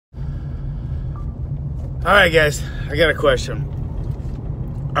All right, guys, I got a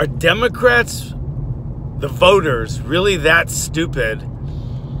question. Are Democrats, the voters, really that stupid?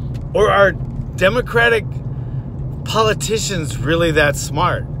 Or are Democratic politicians really that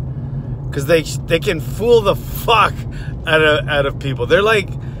smart? Because they can fool the fuck out of people. They're like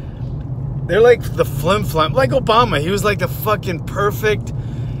the flim-flam. Like Obama. He was like the fucking perfect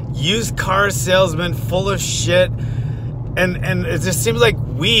used car salesman full of shit. And it just seems like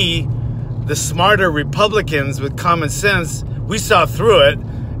we, the smarter Republicans with common sense, we saw through it.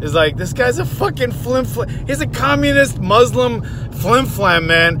 Is like, this guy's a fucking flim-flam. He's a communist Muslim flim-flam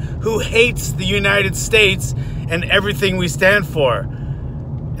man who hates the United States and everything we stand for.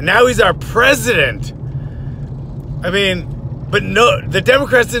 And now he's our president. I mean, but no, the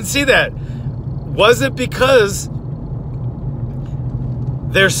Democrats didn't see that. Was it because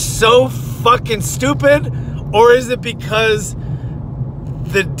they're so fucking stupid? Or is it because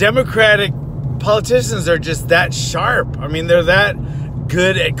the Democratic politicians are just that sharp? I mean, they're that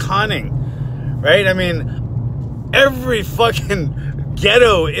good at conning, right? I mean, every fucking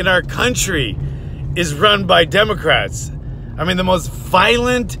ghetto in our country is run by Democrats. I mean, the most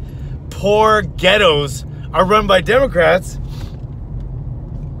violent, poor ghettos are run by Democrats.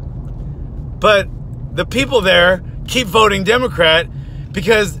 But the people there keep voting Democrat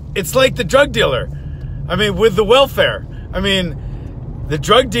because it's like the drug dealer. I mean, with the welfare. I mean, the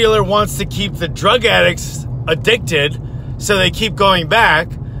drug dealer wants to keep the drug addicts addicted, so they keep going back.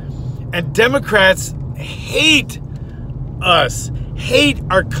 And Democrats hate us, hate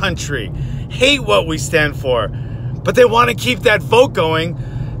our country, hate what we stand for. But they want to keep that vote going,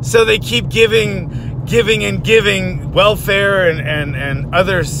 so they keep giving welfare and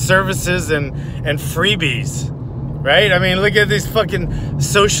other services and freebies, right? I mean, look at these fucking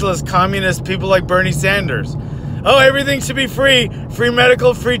socialist, communist people like Bernie Sanders. Oh, everything should be free. Free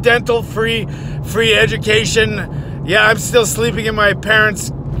medical, free dental, free education. Yeah, I'm still sleeping in my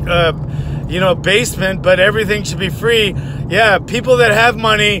parents' basement, but everything should be free. Yeah, people that have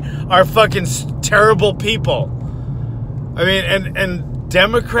money are fucking terrible people. I mean, and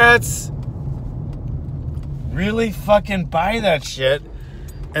Democrats really fucking buy that shit,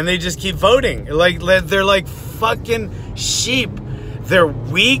 and they just keep voting. Like, they're like fucking sheep. They're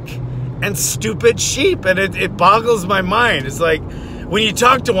weak and stupid sheep, and it boggles my mind. It's like, when you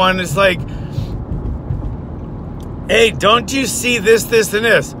talk to one, it's like, hey, don't you see this, and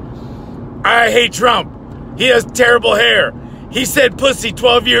this? I hate Trump. He has terrible hair. He said pussy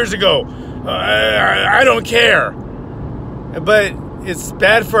 12 years ago. I don't care. But it's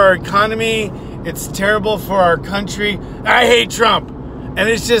bad for our economy. It's terrible for our country. I hate Trump. And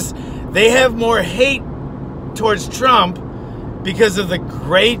it's just, they have more hate towards Trump because of the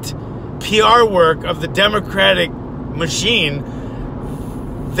great PR work of the Democratic machine.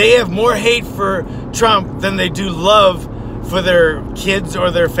 They have more hate for Trump than they do love for their kids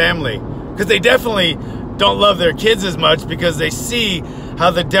or their family. Because they definitely don't love their kids as much, because they see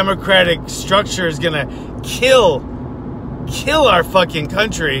how the Democratic structure is going to kill our fucking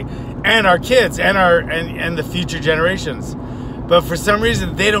country and our kids and the future generations. But for some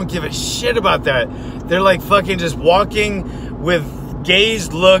reason, they don't give a shit about that. They're like fucking just walking with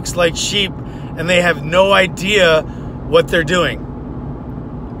gazed looks like sheep, and they have no idea what they're doing.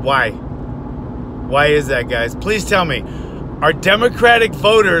 Why? Why is that, guys? Please tell me. Are Democratic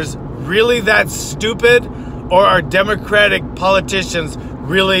voters really that stupid, or are Democratic politicians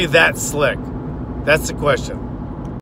really that slick? That's the question.